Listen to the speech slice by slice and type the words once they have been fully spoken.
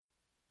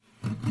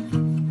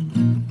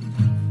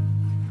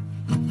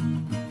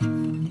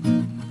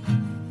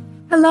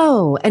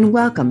Hello, and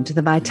welcome to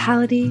the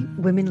Vitality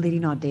Women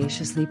Leading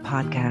Audaciously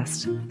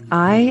podcast.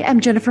 I am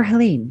Jennifer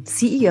Helene,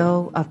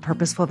 CEO of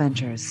Purposeful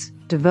Ventures,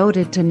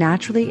 devoted to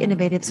naturally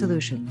innovative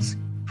solutions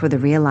for the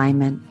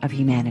realignment of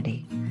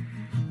humanity.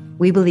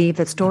 We believe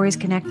that stories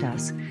connect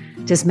us,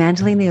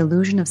 dismantling the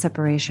illusion of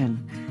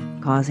separation,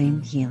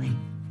 causing healing.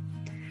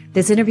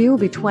 This interview will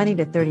be 20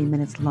 to 30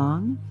 minutes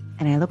long,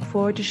 and I look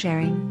forward to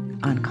sharing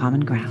on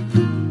common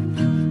ground.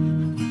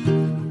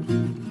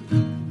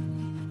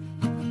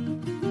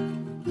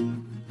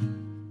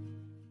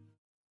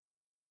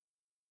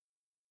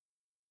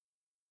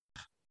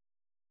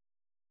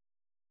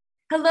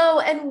 Hello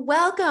and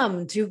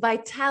welcome to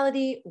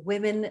Vitality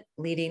Women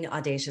Leading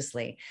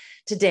Audaciously.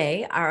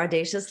 Today, our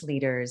audacious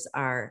leaders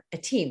are a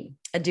team,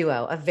 a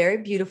duo of very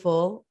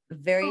beautiful,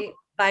 very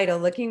vital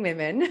looking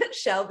women,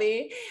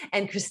 Shelby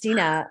and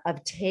Christina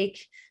of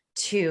Take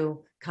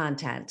Two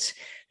Content.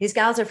 These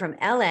gals are from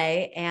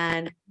LA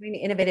and doing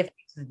innovative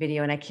things with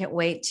video, and I can't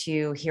wait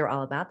to hear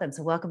all about them.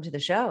 So welcome to the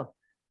show.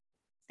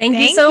 Thank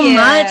you so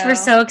much. We're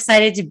so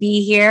excited to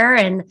be here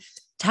and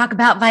talk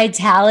about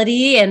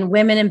vitality and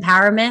women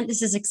empowerment.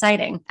 This is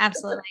exciting.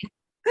 Absolutely.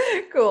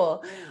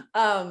 Cool.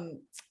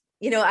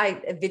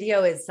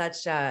 Video is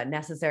such a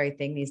necessary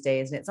thing these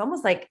days. And it's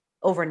almost like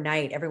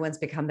overnight, everyone's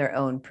become their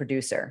own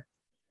producer.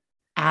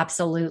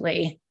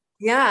 Absolutely.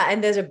 Yeah.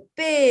 And there's a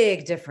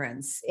big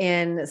difference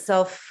in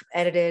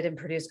self-edited and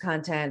produced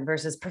content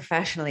versus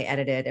professionally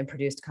edited and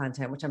produced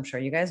content, which I'm sure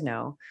you guys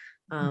know.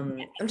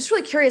 I'm just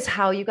really curious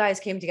how you guys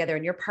came together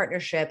in your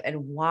partnership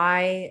and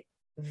why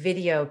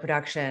video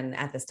production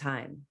at this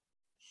time.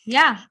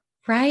 Yeah.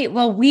 Right.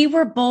 Well, we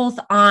were both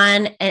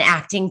on an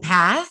acting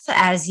path,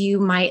 as you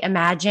might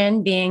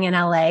imagine, being in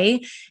LA.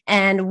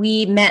 And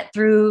we met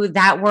through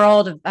that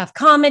world of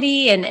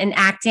comedy and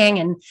acting.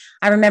 And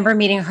I remember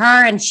meeting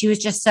her, and she was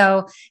just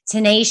so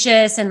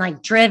tenacious and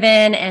like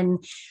driven.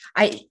 And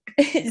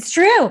it's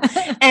true.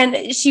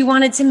 And she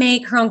wanted to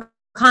make her own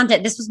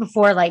content. This was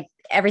before like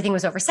everything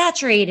was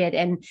oversaturated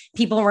and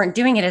people weren't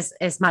doing it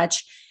as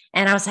much.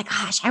 And I was like,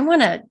 gosh, I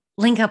want to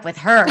link up with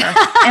her.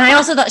 And I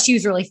also thought she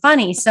was really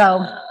funny.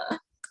 So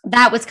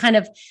that was kind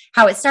of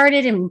how it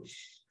started. And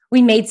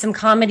we made some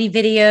comedy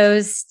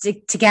videos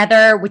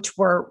together, which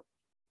were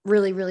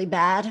really, really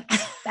bad,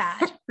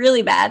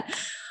 really bad.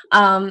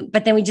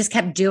 But then we just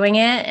kept doing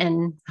it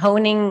and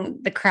honing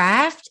the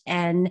craft.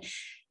 And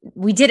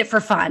we did it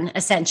for fun,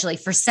 essentially,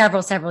 for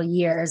several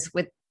years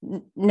with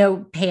no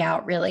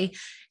payout really.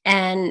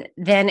 And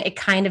then it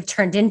kind of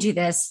turned into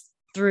this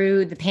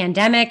through the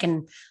pandemic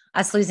and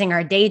us losing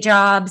our day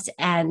jobs,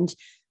 and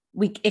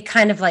it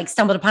kind of like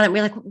stumbled upon it.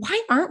 We're like, why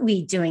aren't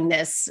we doing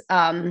this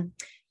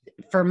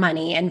for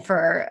money and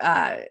for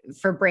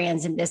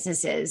brands and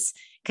businesses?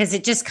 Because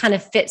it just kind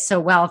of fits so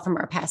well from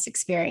our past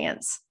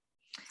experience.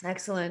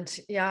 Excellent.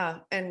 Yeah.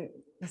 And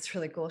that's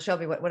really cool.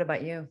 Shelby, what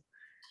about you?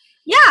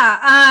 Yeah.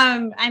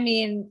 I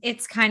mean,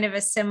 it's kind of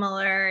the same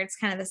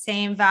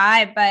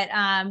vibe, but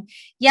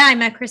yeah, I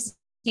met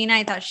Christina.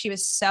 I thought she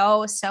was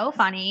so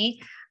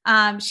funny.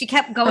 She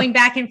kept going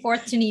back and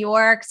forth to New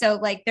York. So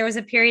like there was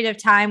a period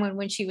of time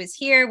when she was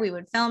here, we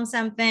would film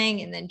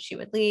something and then she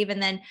would leave.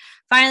 And then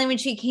finally, when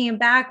she came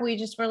back, we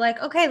just were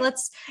like, okay,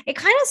 it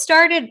kind of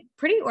started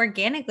pretty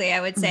organically.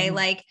 I would say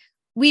like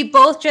we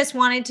both just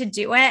wanted to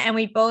do it. And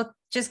we both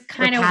just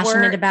kind of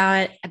passionate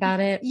about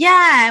it.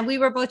 Yeah. We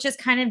were both just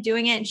kind of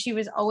doing it. And she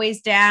was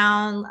always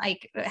down,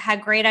 like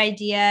had great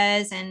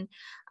ideas.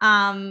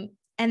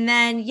 And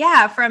then,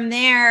 yeah, from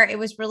there, it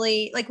was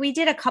really like we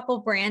did a couple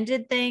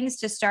branded things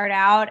to start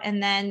out.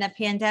 And then the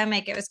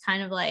pandemic, it was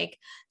kind of like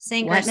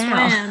sink or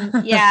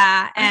swim.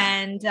 Yeah.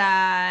 And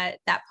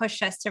that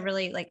pushed us to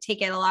really like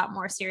take it a lot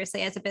more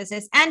seriously as a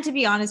business. And to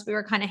be honest, we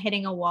were kind of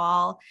hitting a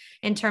wall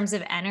in terms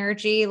of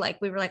energy. Like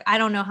we were like, I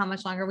don't know how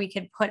much longer we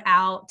could put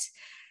out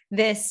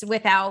this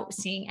without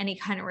seeing any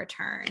kind of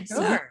return. Sure.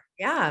 So.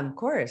 Yeah, of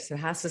course. It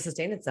has to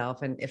sustain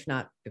itself and if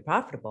not be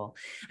profitable.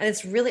 And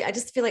it's really, I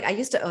just feel like I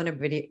used to own a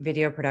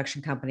video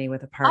production company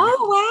with a partner.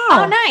 Oh,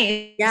 wow. Oh,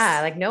 nice.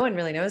 Yeah. Like no one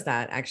really knows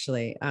that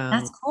actually.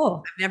 That's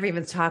cool. I've never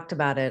even talked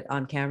about it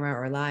on camera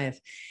or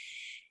live.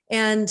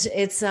 And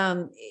it's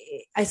funny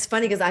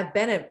because I've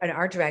been an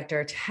art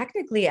director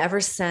technically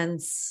ever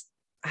since,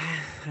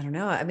 I don't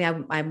know. I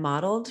mean, I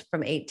modeled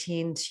from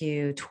 18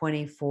 to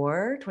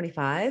 24,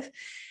 25.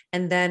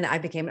 And then I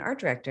became an art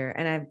director,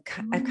 and I've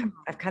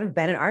kind of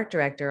been an art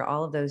director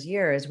all of those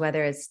years,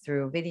 whether it's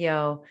through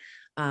video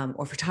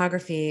or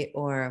photography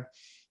or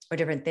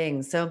different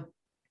things. So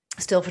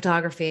still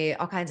photography,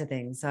 all kinds of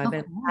things. So I've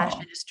been in the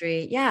fashion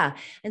industry. Yeah.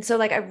 And so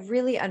like, I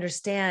really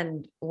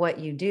understand what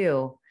you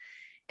do.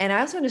 And I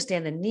also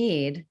understand the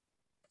need.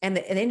 And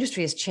the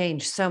industry has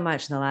changed so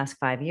much in the last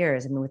 5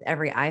 years. I mean, with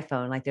every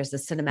iPhone, like there's the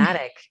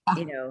cinematic,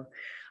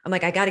 I'm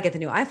like, I got to get the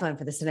new iPhone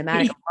for the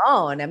cinematic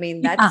alone. I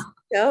mean, that's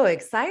so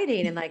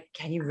exciting. And like,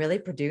 can you really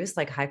produce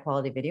like high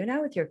quality video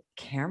now with your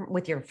camera,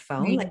 with your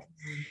phone? Like,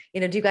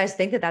 do you guys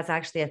think that that's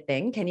actually a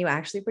thing? Can you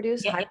actually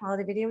produce high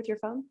quality video with your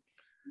phone?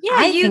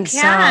 Yeah, you can.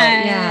 So.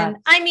 Yeah.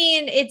 I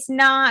mean, it's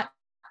not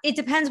it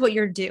depends what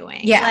you're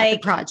doing. Yeah.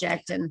 Like, the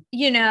project. And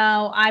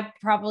I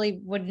probably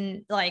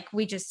wouldn't, like,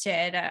 we just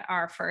did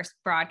our first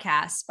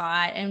broadcast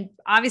spot, and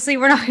obviously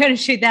we're not going to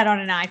shoot that on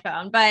an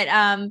iPhone, but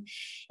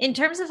in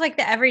terms of like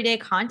the everyday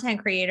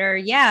content creator,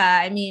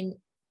 yeah, I mean,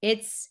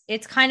 it's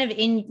kind of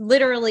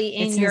literally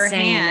in your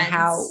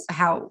hands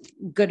how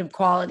good of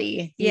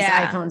quality these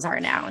iPhones are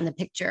now in the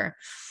picture.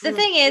 The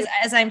thing is,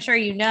 as I'm sure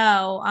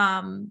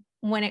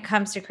when it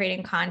comes to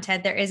creating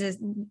content, there is a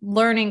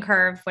learning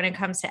curve when it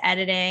comes to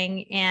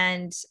editing.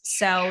 And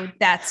so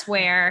that's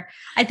where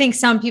I think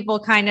some people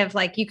kind of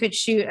like, you could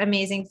shoot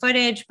amazing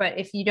footage, but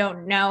if you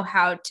don't know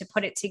how to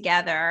put it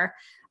together,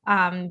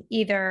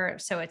 either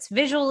so it's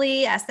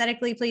visually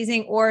aesthetically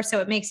pleasing or so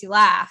it makes you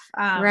laugh.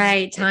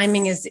 Right.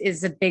 Timing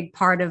is a big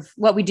part of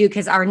what we do,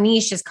 because our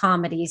niche is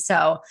comedy.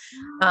 So,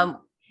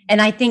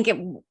 and I think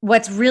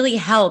what's really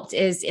helped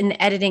is in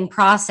the editing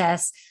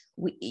process,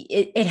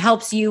 it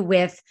helps you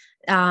with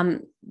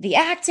the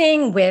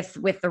acting, with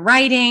the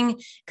writing,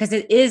 because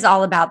it is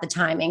all about the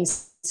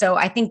timings. So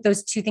I think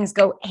those two things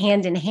go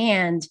hand in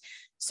hand.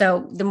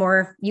 So the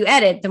more you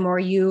edit, the more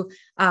you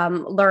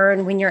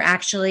learn when you're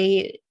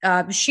actually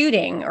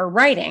shooting or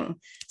writing.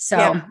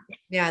 So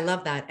yeah, I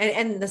love that.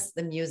 And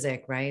the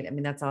music, right? I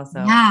mean, that's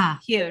also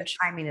huge.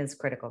 Timing is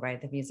critical,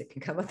 right? The music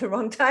can come at the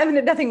wrong time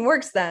and nothing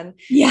works then.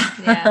 Yeah.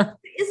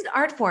 It's an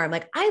art form.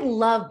 Like, I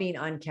love being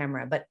on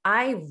camera, but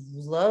I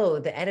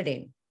loathe the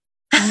editing.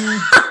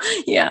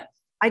 Yeah.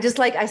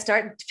 I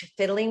start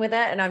fiddling with it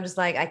and I'm just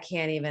like, I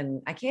can't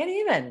even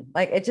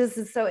like, it just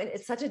is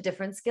it's such a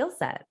different skill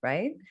set,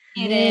 right?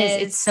 It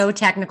is. It's so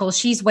technical.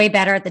 She's way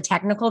better at the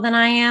technical than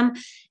I am.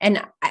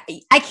 And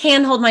I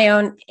can hold my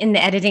own in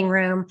the editing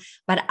room,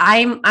 but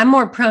I'm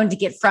more prone to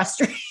get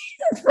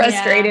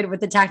frustrated with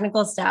the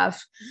technical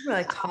stuff. I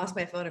like toss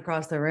my phone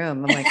across the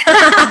room. I'm like,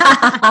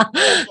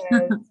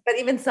 but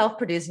even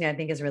self-producing, I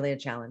think, is really a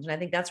challenge. And I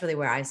think that's really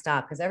where I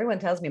stop, because everyone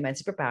tells me my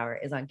superpower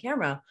is on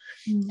camera.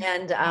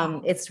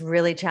 And it's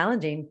really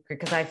challenging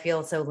because I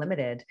feel so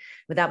limited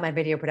without my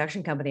video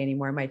production company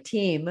anymore. My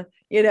team,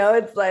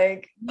 it's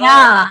like,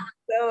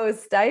 so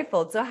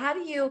stifled. So how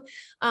do you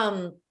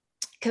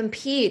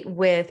compete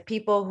with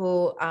people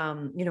who,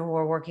 who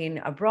are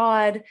working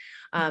abroad?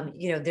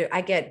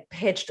 I get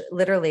pitched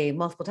literally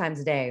multiple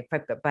times a day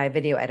by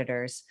video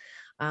editors,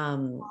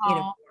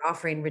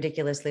 offering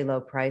ridiculously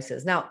low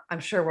prices. Now, I'm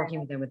sure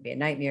working with them would be a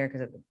nightmare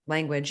because of the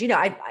language.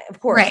 I of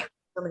course,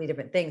 so many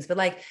different things. But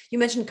like you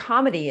mentioned,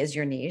 comedy is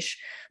your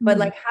niche. But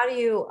like, how do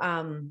you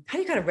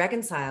kind of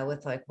reconcile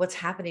with like what's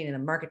happening in the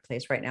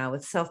marketplace right now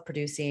with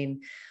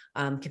self-producing,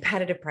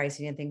 competitive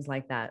pricing, and things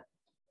like that?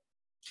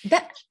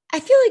 That I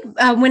feel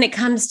like when it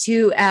comes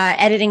to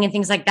editing and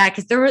things like that,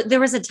 because there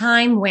was a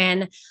time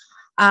when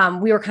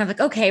we were kind of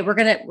like, okay,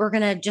 we're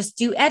gonna just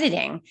do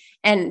editing,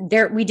 and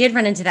we did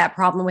run into that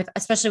problem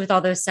especially with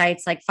all those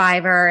sites like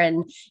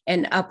Fiverr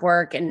and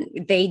Upwork,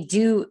 and they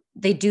do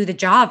the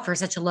job for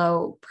such a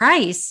low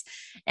price,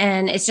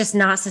 and it's just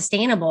not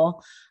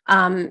sustainable.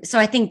 So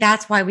I think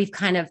that's why we've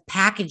kind of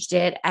packaged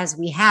it as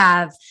we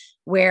have,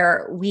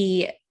 where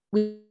we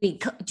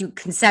do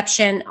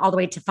conception all the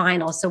way to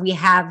final. So we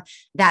have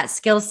that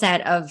skill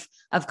set of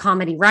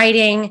comedy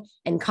writing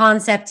and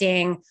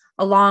concepting,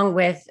 along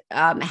with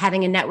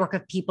having a network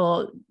of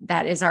people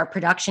that is our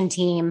production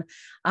team.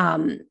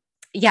 So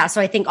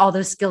I think all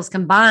those skills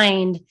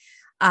combined,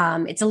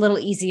 it's a little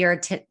easier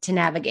to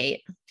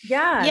navigate.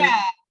 Yeah.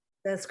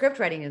 The script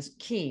writing is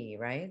key,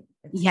 right?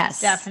 Yes,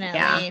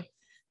 definitely.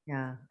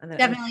 Yeah.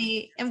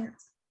 Definitely. And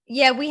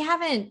we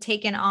haven't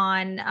taken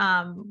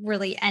on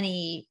really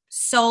any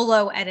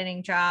solo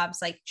editing jobs,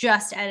 like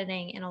just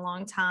editing, in a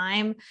long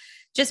time,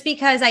 just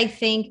because I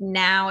think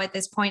now at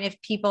this point, if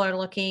people are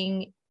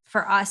looking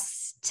for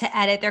us to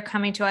edit, they're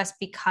coming to us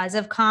because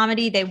of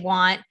comedy. They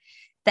want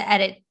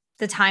the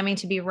timing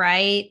to be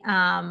right.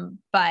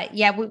 But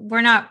yeah, we're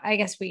not, I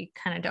guess we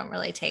kind of don't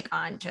really take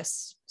on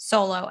just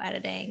solo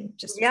editing.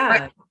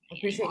 I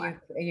appreciate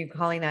you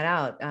calling that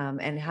out,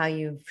 and how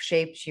you've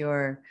shaped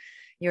your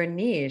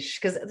niche.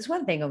 Because there's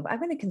one thing I'm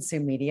going to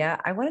consume media.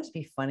 I want it to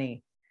be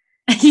funny.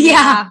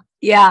 Yeah.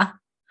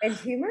 And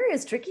humor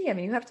is tricky. I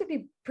mean, you have to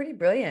be pretty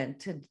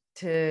brilliant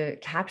to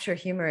capture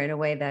humor in a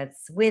way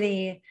that's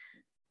witty.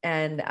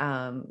 And,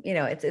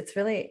 it's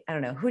really, I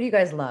don't know, who do you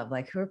guys love?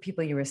 Like, who are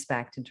people you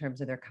respect in terms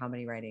of their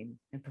comedy writing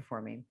and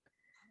performing?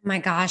 My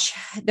gosh,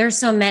 there's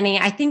so many.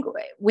 I think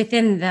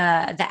within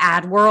the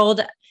ad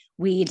world,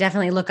 we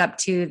definitely look up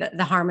to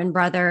the Harmon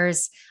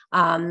brothers,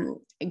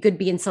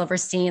 Goodby and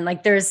Silverstein.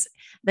 Like, there's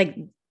like,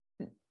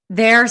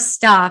 their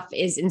stuff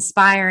is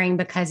inspiring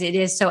because it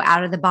is so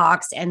out of the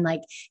box and like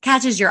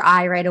catches your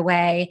eye right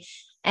away.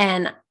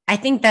 And I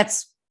think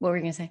that's what were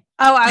you going to say?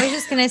 Oh, I was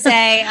just going to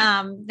say,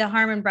 the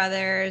Harmon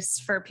brothers,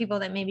 for people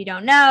that maybe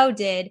don't know,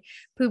 did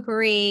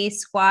Poo-Pourri,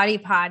 Squatty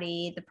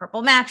Potty, the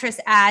Purple Mattress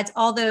ads,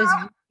 all those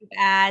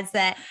ads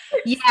that,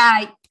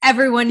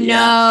 everyone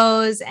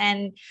knows.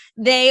 And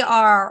they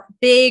are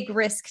big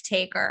risk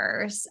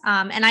takers.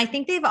 And I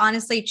think they've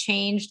honestly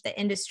changed the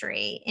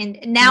industry. And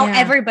now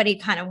everybody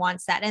kind of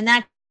wants that. And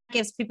that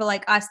gives people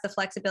like us the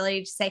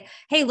flexibility to say,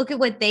 hey, look at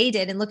what they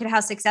did and look at how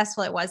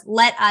successful it was.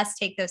 Let us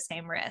take those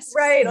same risks.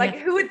 Right. Like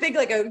who would think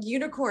like a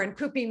unicorn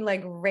pooping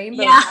like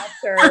rainbow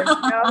nectar? You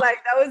know, like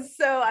that was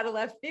so out of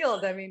left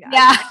field. I mean,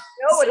 I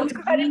know what it's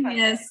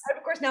genius.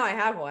 Of course, now I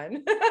have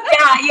one.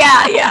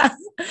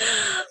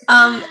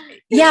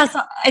 Yeah.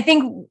 So I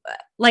think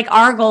like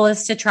our goal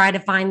is to try to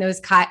find those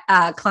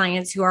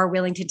clients who are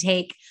willing to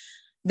take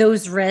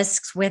those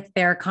risks with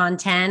their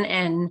content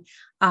and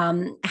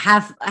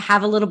have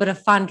a little bit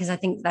of fun, because I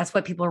think that's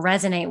what people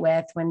resonate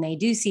with when they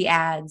do see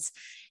ads.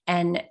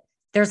 And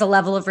there's a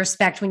level of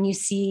respect when you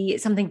see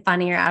something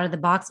funny or out of the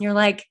box and you're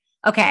like,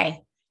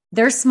 okay,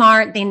 they're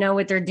smart. They know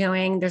what they're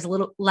doing. There's a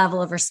little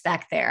level of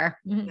respect there.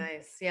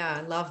 Nice. Yeah.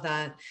 I love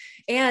that.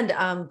 And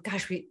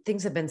gosh,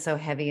 things have been so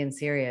heavy and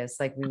serious.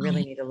 Like we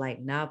really need to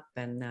lighten up,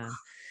 and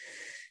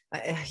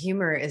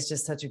humor is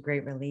just such a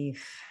great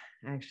relief,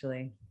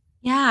 actually.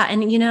 Yeah.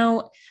 And, you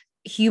know,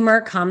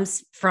 humor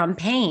comes from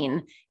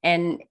pain,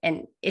 and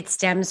it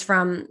stems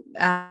from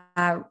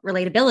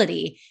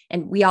relatability.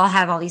 And we all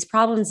have all these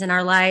problems in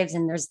our lives,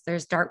 and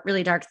there's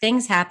really dark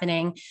things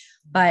happening.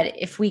 But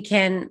if we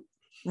can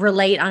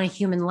relate on a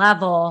human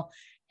level,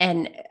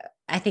 and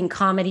I think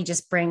comedy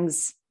just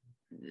brings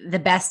the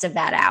best of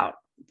that out,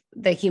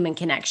 the human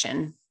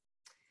connection.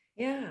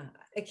 Yeah,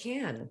 it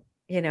can.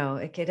 You know,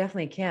 it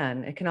definitely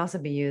can. It can also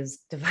be used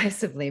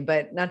divisively,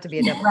 but not to be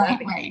a devil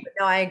advocate. Right.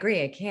 No, I agree.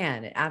 It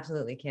can. It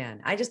absolutely can.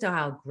 I just know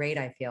how great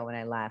I feel when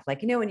I laugh.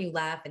 Like, you know, when you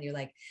laugh and you're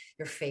like,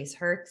 your face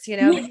hurts, you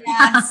know?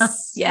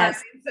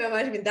 Yes. So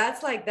much. I mean,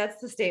 that's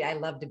the state I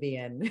love to be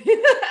in.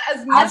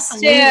 As much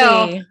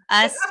too.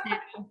 Us too.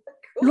 Cool.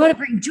 You want to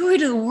bring joy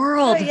to the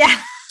world. Oh,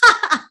 yeah.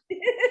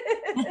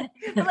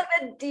 Like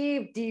that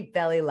deep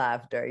belly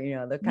laughter, you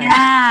know, the kind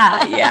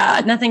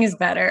of nothing is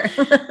better.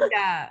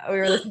 Yeah, we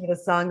were listening to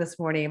the song this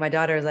morning, and my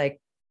daughter is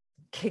like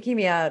kicking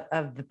me out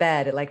of the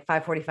bed at like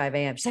 5:45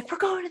 a.m. She's like, we're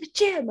going to the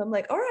gym. I'm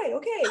like, all right,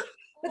 okay.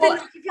 But then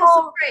you feel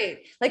so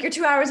great. Like you're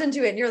 2 hours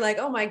into it and you're like,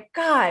 oh my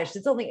gosh,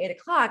 it's only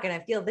 8:00 and I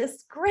feel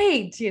this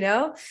great, you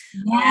know?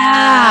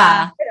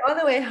 Yeah. And on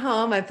the way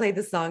home, I played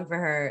the song for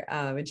her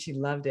and she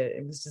loved it.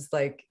 It was just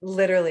like,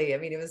 literally, I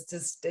mean,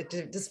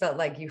 it just felt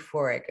like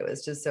euphoric. It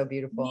was just so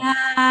beautiful.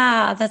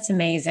 Yeah, that's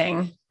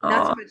amazing.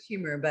 Not too much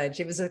humor, but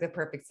it was like a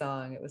perfect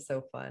song. It was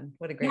so fun.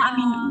 What a great I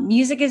mean,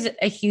 music is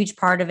a huge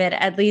part of it.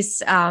 At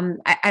least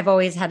I've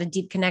always had a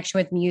deep connection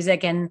with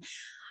music, and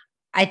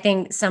I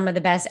think some of the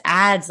best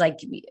ads,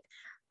 like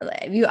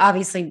you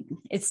obviously,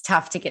 it's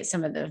tough to get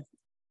some of the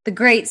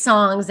great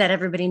songs that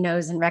everybody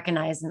knows and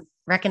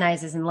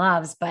recognizes and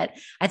loves. But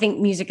I think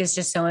music is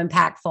just so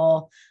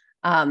impactful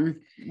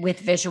with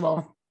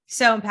visual.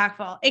 So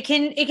impactful. It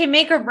can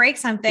make or break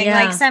something.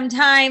 Yeah. Like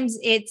sometimes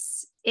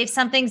if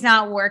something's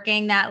not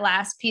working, that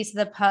last piece of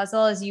the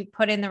puzzle is you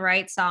put in the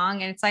right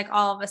song, and it's like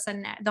all of a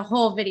sudden the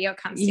whole video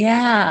comes together.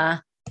 Yeah.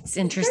 It's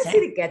interesting. Did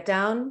you see The Get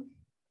Down?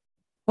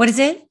 What is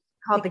it?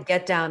 Called The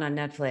Get Down on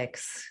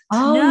Netflix.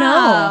 Oh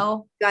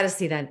no. You got to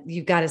see that.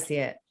 You got to see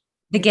it.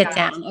 The Get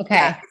Down.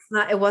 Okay.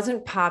 Yeah, it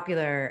wasn't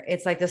popular.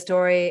 It's like the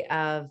story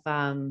of,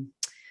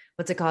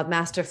 what's it called?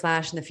 Master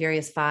Flash and the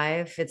Furious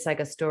Five. It's like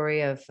a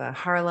story of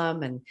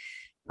Harlem and.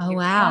 Oh,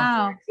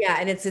 wow. Yeah.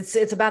 And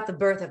it's about the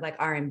birth of like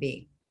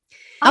R&B.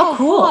 Oh,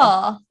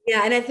 cool.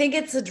 Yeah. And I think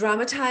it's a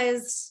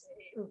dramatized,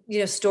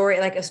 you know,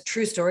 story, like a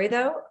true story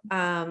though.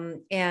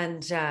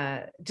 And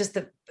just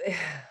the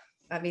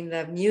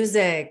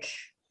music.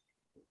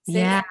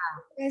 Yeah.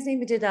 The guy's name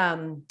who did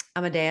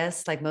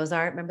Amadeus, like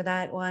Mozart. Remember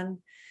that one?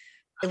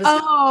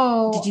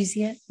 Did you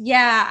see it?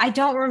 Yeah, I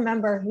don't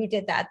remember who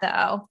did that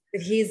though.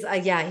 But he's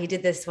he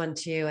did this one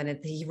too, and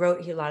he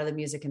wrote a lot of the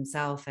music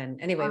himself.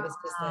 And anyway, it was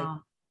just like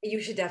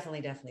you should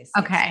definitely see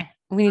it.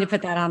 We need to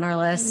put that on our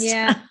list.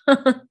 Yeah.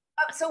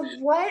 So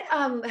what?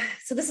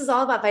 So this is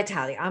all about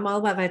vitality. I'm all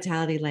about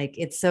vitality. Like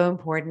it's so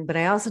important, but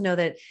I also know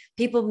that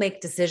people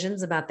make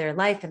decisions about their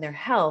life and their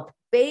health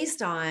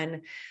based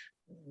on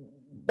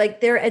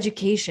like their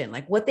education,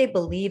 like what they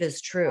believe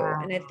is true.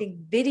 Wow. And I think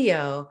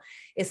video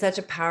is such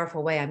a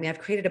powerful way. I mean, I've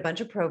created a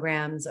bunch of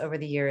programs over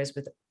the years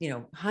with, you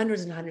know,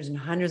 hundreds and hundreds and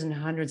hundreds and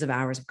hundreds of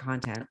hours of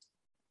content.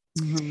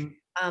 Mm-hmm.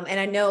 And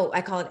I know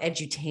I call it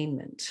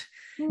edutainment.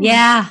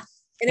 Yeah.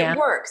 And it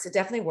works. It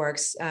definitely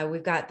works.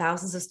 We've got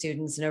thousands of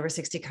students in over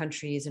 60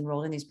 countries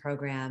enrolled in these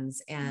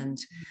programs. And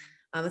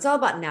it's all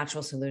about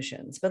natural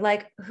solutions, but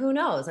like, who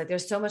knows? Like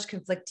there's so much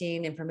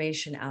conflicting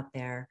information out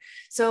there.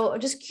 So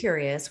I'm just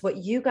curious what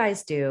you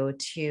guys do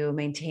to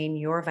maintain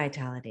your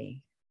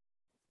vitality.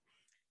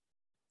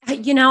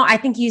 You know, I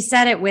think you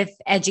said it with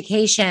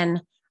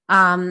education.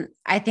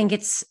 I think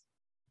it's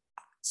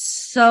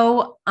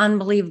so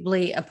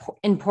unbelievably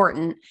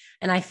important.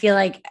 And I feel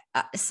like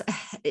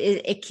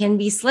it can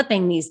be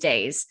slipping these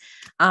days.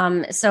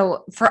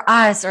 So for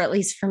us, or at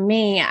least for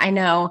me, I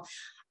know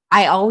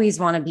I always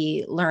want to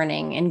be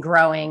learning and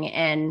growing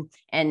and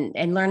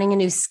learning a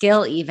new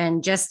skill,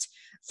 even just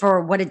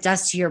for what it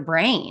does to your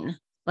brain.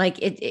 Like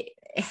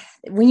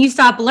when you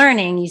stop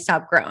learning, you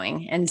stop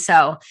growing. And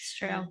so it's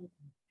true.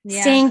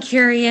 Staying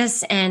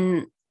curious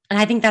and And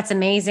I think that's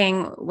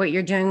amazing what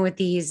you're doing with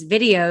these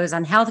videos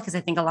on health, because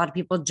I think a lot of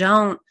people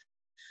don't,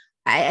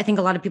 I think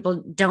a lot of people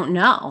don't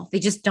know. They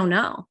just don't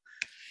know.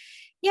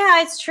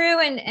 Yeah, it's true.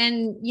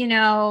 And, you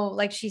know,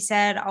 like she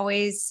said,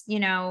 always, you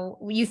know,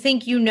 you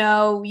think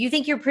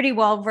you're pretty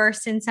well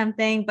versed in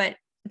something, but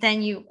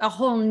then a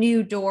whole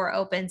new door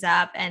opens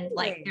up and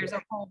like there's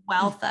a whole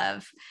wealth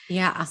of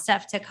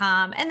stuff to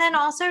come. And then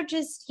also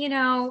just, you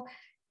know,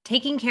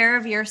 taking care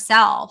of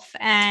yourself.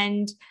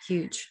 And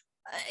huge.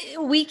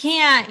 We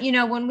can't, you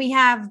know, when we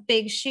have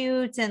big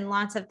shoots and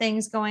lots of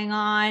things going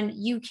on,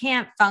 you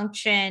can't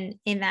function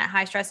in that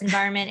high stress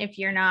environment if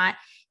you're not,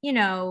 you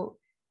know,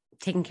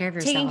 taking care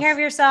of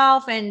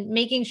yourself and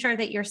making sure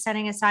that you're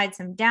setting aside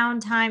some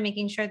downtime,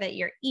 making sure that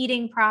you're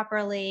eating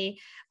properly.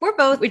 We're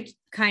both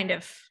kind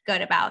of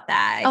good about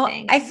that. I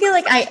think. I feel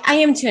like I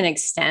am to an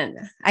extent.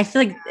 I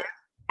feel like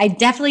I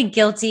definitely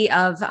guilty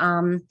of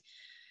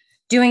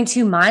doing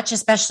too much,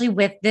 especially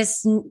with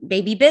this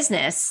baby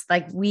business.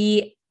 Like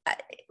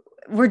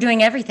we're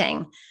doing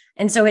everything.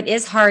 And so it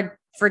is hard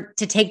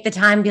to take the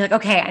time and be like,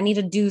 okay, I need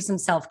to do some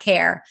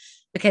self-care,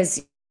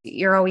 because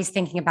you're always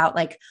thinking about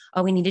like,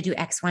 oh, we need to do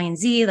X, Y, and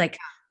Z. Like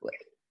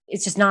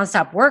it's just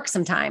nonstop work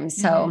sometimes.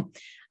 So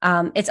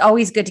it's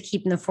always good to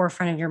keep in the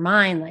forefront of your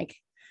mind, like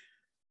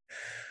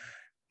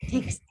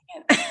take a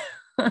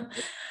second,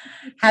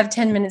 have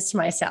 10 minutes to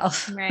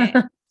myself. Right.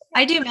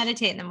 I do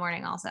meditate in the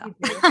morning also.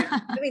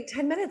 I mean,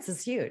 10 minutes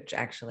is huge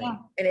actually. Yeah.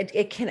 And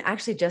it can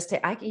actually just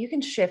you can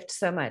shift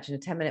so much in a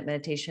 10-minute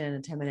meditation, a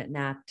 10-minute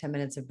nap, 10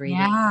 minutes of breathing,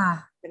 10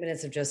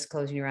 minutes of just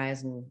closing your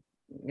eyes and,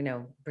 you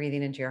know,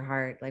 breathing into your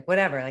heart, like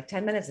whatever, like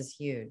 10 minutes is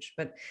huge,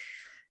 but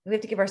we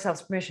have to give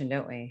ourselves permission,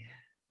 don't we?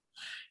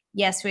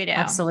 Yes, we do.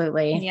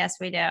 Absolutely. Yes,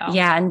 we do.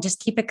 Yeah. And just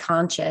keep it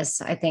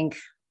conscious. I think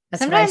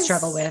that's sometimes what I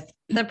struggle with.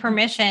 The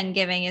permission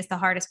giving is the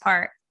hardest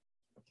part.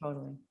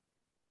 Totally.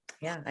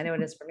 Yeah. I know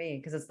it is for me.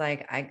 Cause it's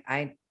like,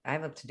 I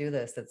have a to-do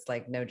list. That's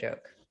like no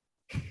joke.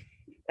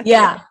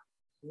 Yeah.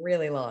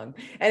 Really long,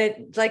 and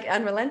it's like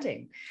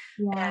unrelenting.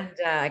 And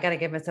I got to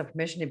give myself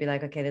permission to be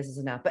like, okay, this is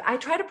enough. But I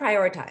try to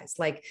prioritize,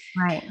 like,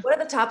 what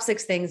are the top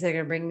 6 things that are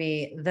going to bring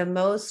me the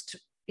most,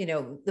 you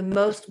know, the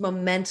most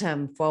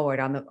momentum forward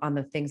on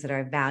the things that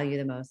I value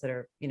the most, that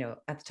are, you know,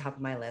 at the top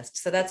of my list.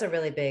 So that's a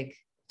really big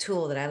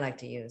tool that I like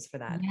to use for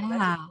that.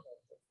 Yeah.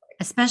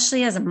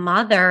 Especially as a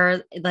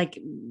mother, like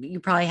you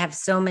probably have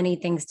so many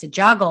things to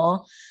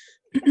juggle.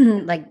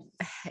 Like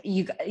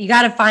you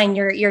got to find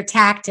your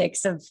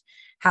tactics of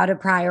how to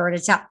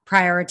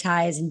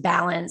prioritize and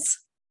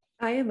balance.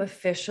 I am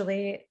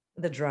officially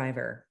the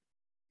driver.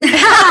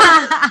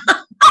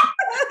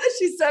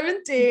 She's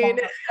 17 and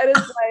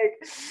it's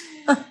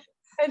like,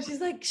 and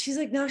she's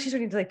like, no, she's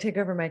ready to like take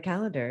over my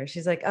calendar.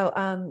 She's like,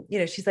 oh, you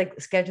know, she's like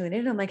scheduling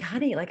in. I'm like,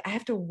 honey, like I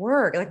have to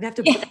work. Like I have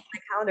to book my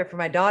calendar for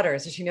my daughter.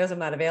 So she knows I'm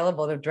not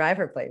available to drive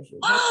her places.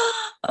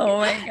 Oh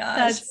my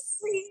gosh.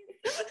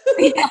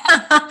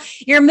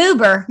 You're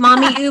Uber,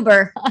 mommy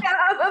Uber. Yeah,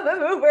 I'm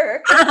a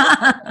Uber.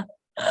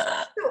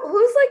 So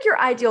who's like your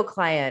ideal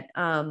client?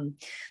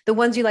 The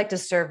ones you like to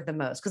serve the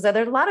most? Because there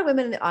are a lot of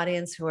women in the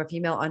audience who are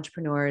female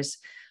entrepreneurs.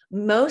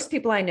 Most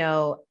people I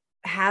know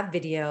have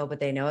video, but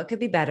they know it could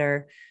be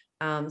better.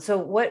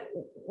 So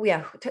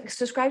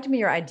describe to me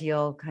your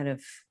ideal kind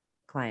of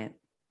client.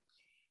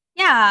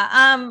 Yeah.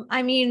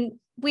 I mean,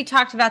 we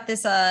talked about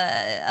this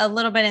a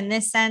little bit in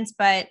this sense,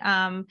 but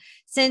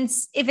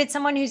since if it's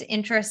someone who's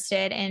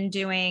interested in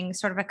doing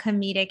sort of a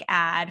comedic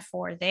ad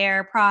for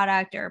their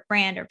product or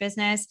brand or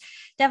business,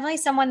 definitely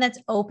someone that's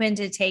open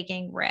to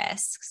taking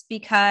risks,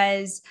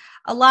 because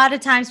a lot of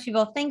times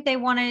people think they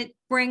want to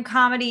bring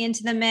comedy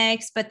into the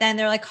mix, but then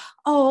they're like,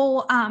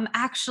 oh,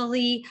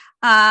 actually,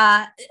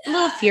 a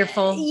little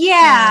fearful.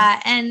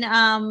 Yeah.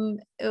 And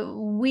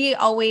we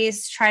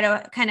always try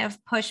to kind of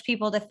push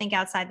people to think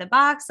outside the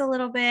box a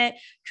little bit,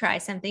 try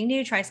something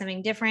new, try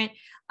something different,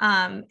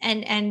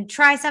 and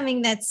try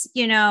something that's,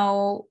 you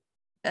know,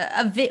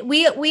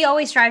 we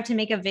always strive to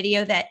make a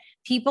video that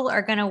people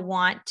are going to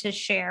want to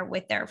share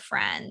with their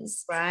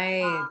friends.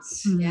 Right.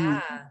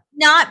 Yeah.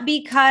 Not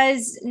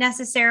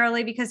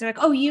necessarily because they're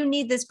like, oh, you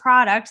need this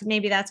product.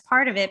 Maybe that's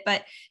part of it,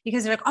 but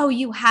because they're like, oh,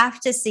 you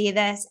have to see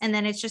this. And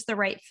then it's just the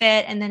right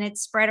fit. And then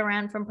it's spread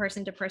around from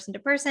person to person to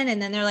person.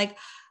 And then they're like,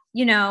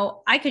 you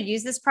know, I could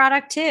use this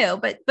product too.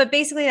 But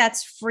basically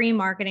that's free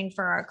marketing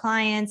for our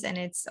clients. And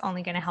it's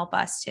only going to help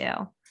us too.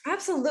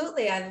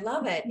 Absolutely. I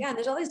love it. Yeah. And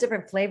there's all these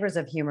different flavors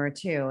of humor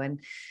too.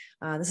 And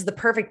this is the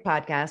perfect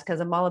podcast because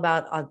I'm all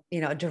about,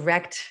 you know, a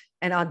direct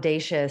and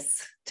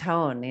audacious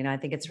tone. You know, I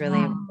think it's really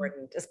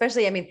important,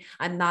 especially, I mean,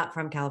 I'm not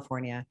from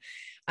California.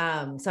 So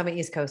I'm an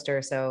East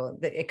Coaster. So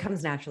it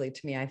comes naturally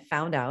to me. I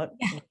found out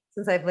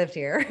since I've lived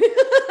here.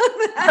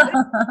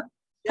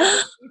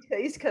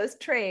 East Coast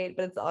trade,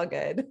 but it's all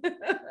good.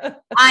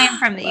 I am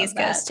from the East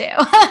Coast too,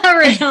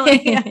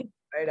 originally.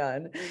 Right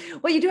on.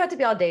 Well, you do have to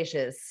be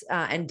audacious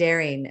and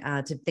daring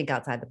to think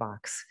outside the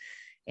box,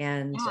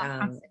 and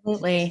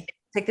absolutely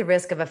take the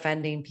risk of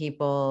offending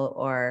people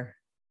or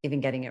even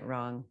getting it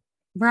wrong.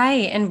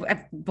 Right. And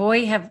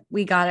boy, have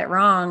we got it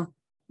wrong.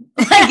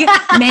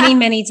 like many,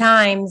 many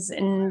times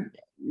in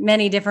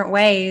many different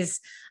ways.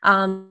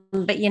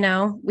 But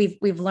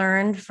we've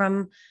learned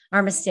from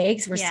our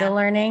mistakes. We're still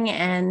learning.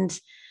 And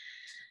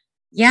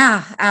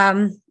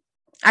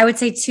I would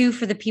say too,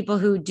 for the people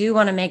who do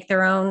want to make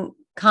their own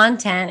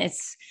content,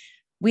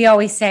 we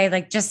always say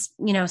like, just,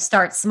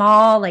 start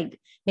small, like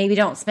maybe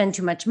don't spend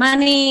too much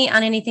money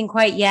on anything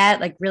quite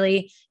yet, like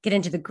really get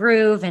into the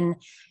groove. And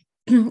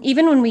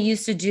even when we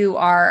used to do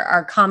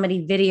our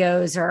comedy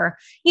videos or,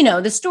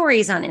 the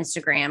stories on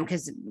Instagram,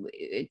 because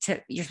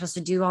you're supposed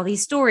to do all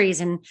these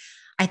stories. And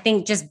I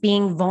think just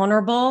being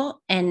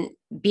vulnerable and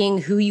being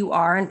who you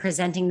are and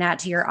presenting that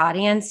to your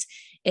audience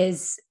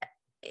is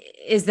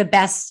the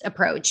best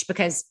approach,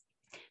 because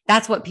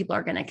that's what people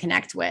are going to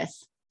connect with.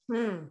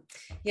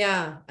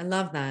 Yeah, I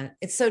love that.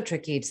 It's so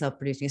tricky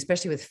self-producing,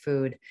 especially with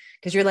food,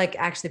 because you're like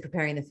actually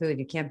preparing the food.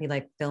 You can't be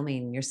like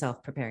filming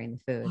yourself preparing the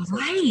food. So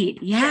right.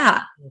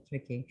 Yeah. It's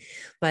tricky.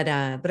 But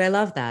I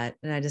love that.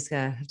 And I just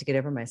have to get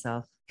over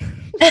myself.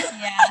 Yeah.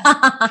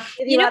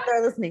 If you're out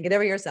there listening, get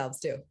over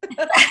yourselves too.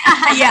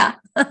 Yeah.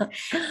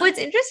 What's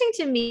interesting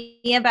to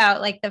me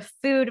about like the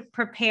food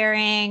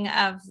preparing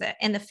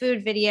in the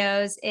food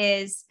videos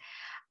is,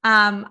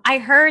 I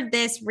heard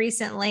this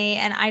recently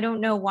and I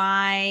don't know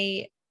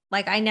why,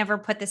 like I never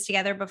put this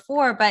together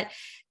before, but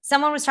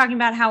someone was talking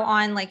about how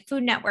on like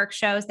Food Network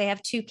shows, they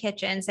have two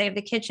kitchens. They have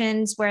the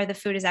kitchens where the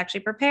food is actually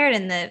prepared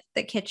and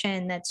the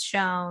kitchen that's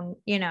shown,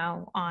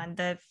 on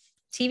the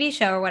TV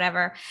show or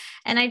whatever.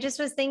 And I just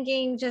was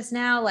thinking just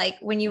now, like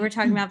when you were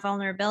talking about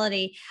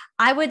vulnerability,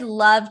 I would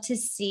love to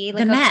see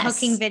like a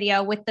cooking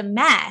video with the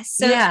mess.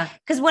 So,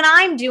 because when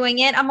I'm doing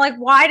it, I'm like,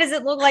 why does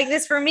it look like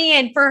this for me?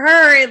 And for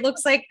her, it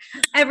looks like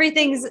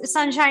everything's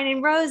sunshine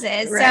and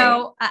roses. Right.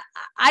 So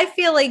I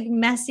feel like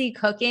messy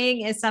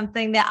cooking is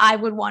something that I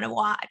would want to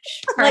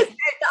watch. Like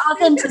the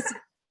authenticity.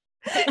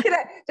 Do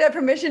I have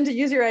permission to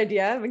use your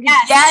idea?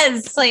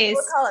 Yes, please.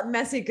 We'll call it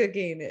messy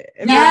cooking.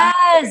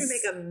 Yes.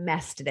 We're gonna make a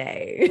mess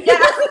today. Yeah.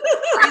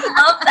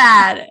 I love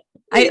that.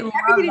 I love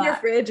it in your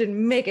fridge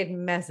and make it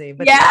messy.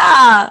 But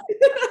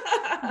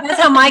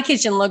that's how my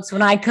kitchen looks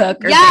when I cook.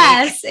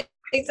 Yes. Bake.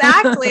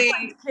 Exactly.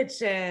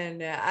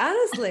 Kitchen,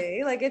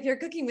 honestly, like if you're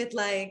cooking with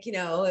like,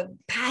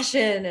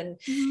 passion and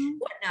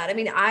whatnot. I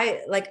mean,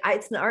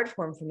 it's an art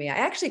form for me. I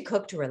actually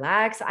cook to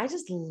relax. I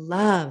just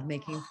love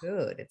making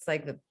food. It's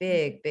like the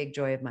big, big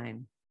joy of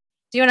mine.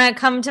 Do you want to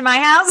come to my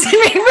house and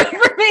make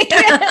food for me?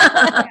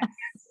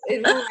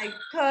 And we'll like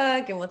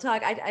cook and we'll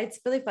talk. It's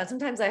really fun.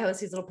 Sometimes I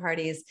host these little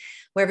parties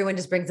where everyone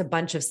just brings a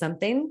bunch of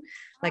something,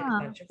 like a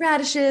bunch of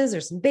radishes or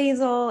some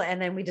basil,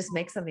 and then we just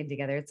make something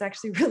together. It's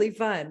actually really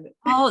fun.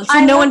 Oh, so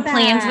no one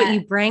plans what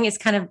you bring. It's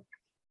kind of,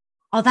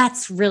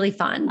 that's really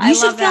fun. You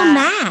should film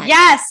that.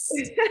 Yes.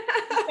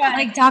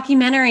 Like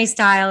documentary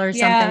style or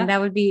something. That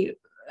would be,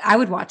 I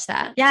would watch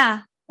that.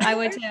 Yeah, I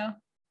would too.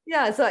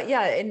 Yeah. So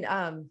and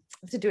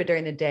have to do it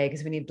during the day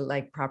because we need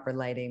like proper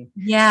lighting.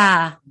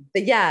 Yeah.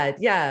 But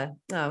yeah.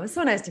 Oh, it was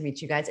so nice to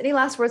meet you guys. Any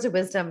last words of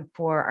wisdom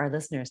for our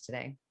listeners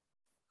today?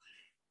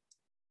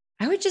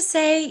 I would just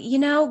say,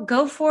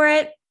 go for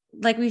it.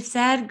 Like we've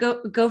said,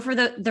 go for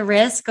the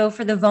risk, go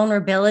for the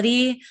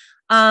vulnerability.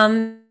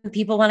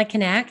 People want to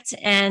connect,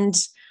 and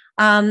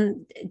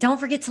don't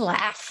forget to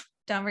laugh.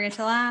 Don't forget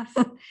to laugh.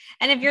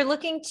 And if you're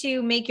looking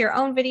to make your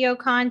own video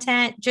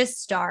content,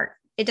 just start.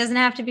 It doesn't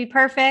have to be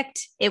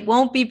perfect. It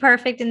won't be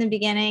perfect in the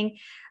beginning.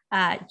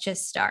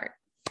 Just start.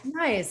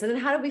 Nice. And then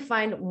how do we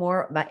find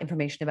more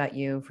information about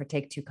you for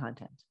Take Two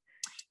content?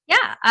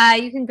 Yeah,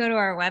 you can go to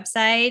our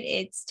website.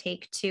 It's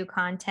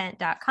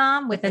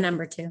take2content.com with the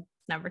number two.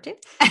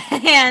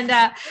 And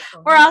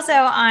we're also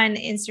on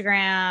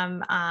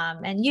Instagram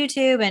and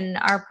YouTube, and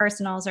our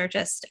personals are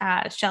just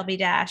Shelby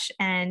Dash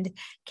and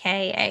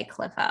K.A.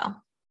 Cliffo.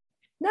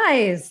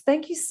 Nice.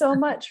 Thank you so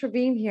much for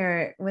being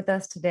here with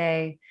us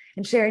today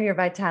and sharing your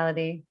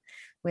vitality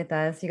with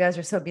us. You guys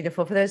are so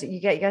beautiful. For those you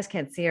guys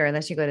can't see her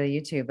unless you go to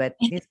YouTube, but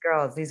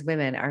these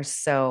women are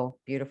so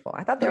beautiful.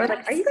 I thought they were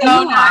like, "Are you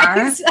so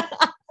nice?"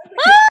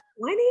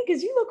 Lenny,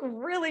 because you look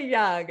really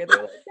young. And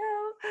they're like,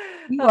 "No,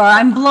 you are."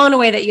 I'm blown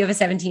away that you have a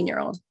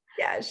 17-year-old.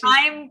 Yeah,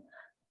 I'm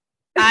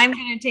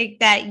going to take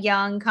that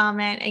young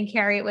comment and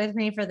carry it with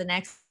me for the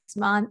next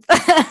month.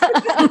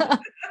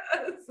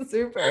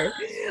 Super.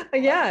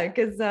 Yeah,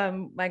 because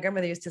my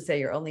grandmother used to say,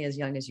 "You're only as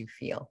young as you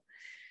feel."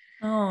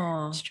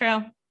 Oh, it's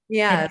true.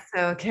 Yeah,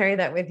 so carry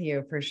that with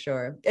you for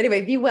sure.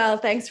 Anyway, be well.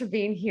 Thanks for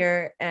being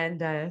here,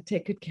 and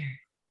take good care.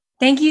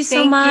 Thank you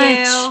so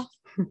much. You.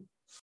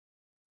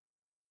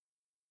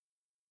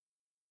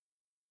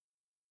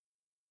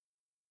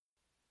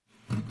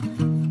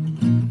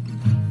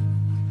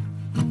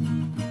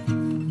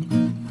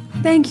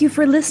 Thank you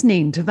for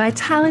listening to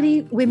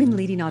Vitality Women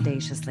Leading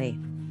Audaciously.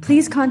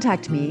 Please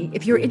contact me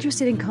if you're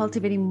interested in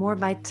cultivating more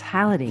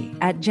vitality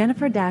at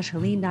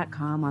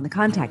jennifer-helene.com on the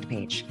contact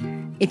page.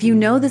 If you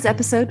know this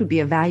episode would be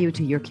of value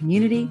to your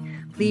community,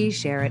 please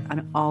share it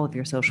on all of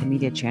your social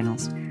media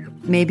channels.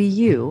 Maybe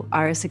you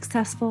are a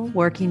successful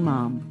working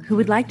mom who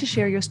would like to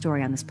share your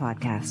story on this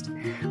podcast.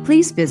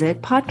 Please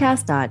visit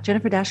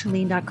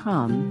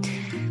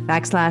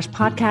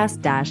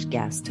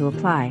podcast.jenniferdashaleen.com/podcast-guest to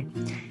apply.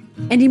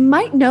 And you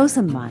might know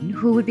someone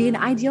who would be an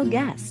ideal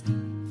guest.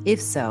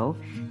 If so,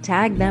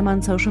 tag them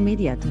on social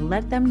media to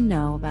let them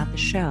know about the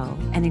show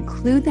and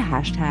include the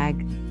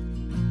hashtag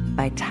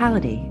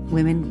Vitality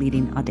Women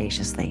Leading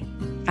Audaciously.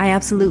 I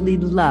absolutely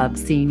love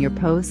seeing your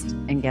posts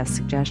and guest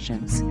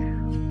suggestions.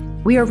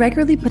 We are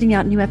regularly putting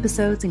out new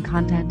episodes and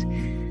content.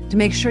 To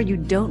make sure you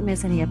don't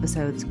miss any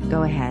episodes,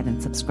 go ahead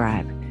and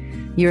subscribe.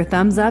 Your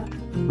thumbs up,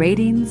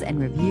 ratings, and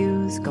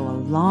reviews go a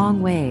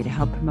long way to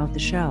help promote the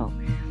show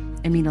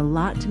and mean a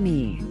lot to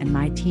me and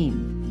my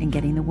team in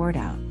getting the word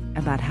out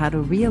about how to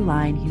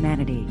realign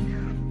humanity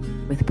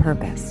with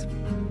purpose.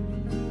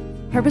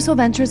 Purposeful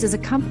Ventures is a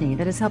company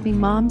that is helping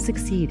moms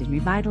succeed in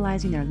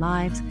revitalizing their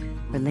lives,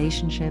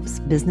 relationships,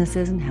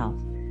 businesses, and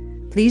health.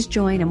 Please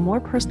join a more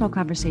personal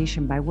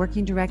conversation by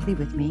working directly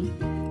with me,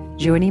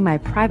 joining my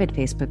private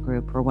Facebook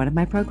group, or one of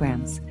my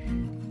programs.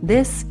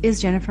 This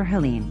is Jennifer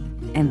Helene,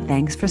 and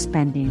thanks for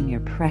spending your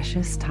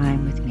precious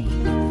time with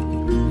me.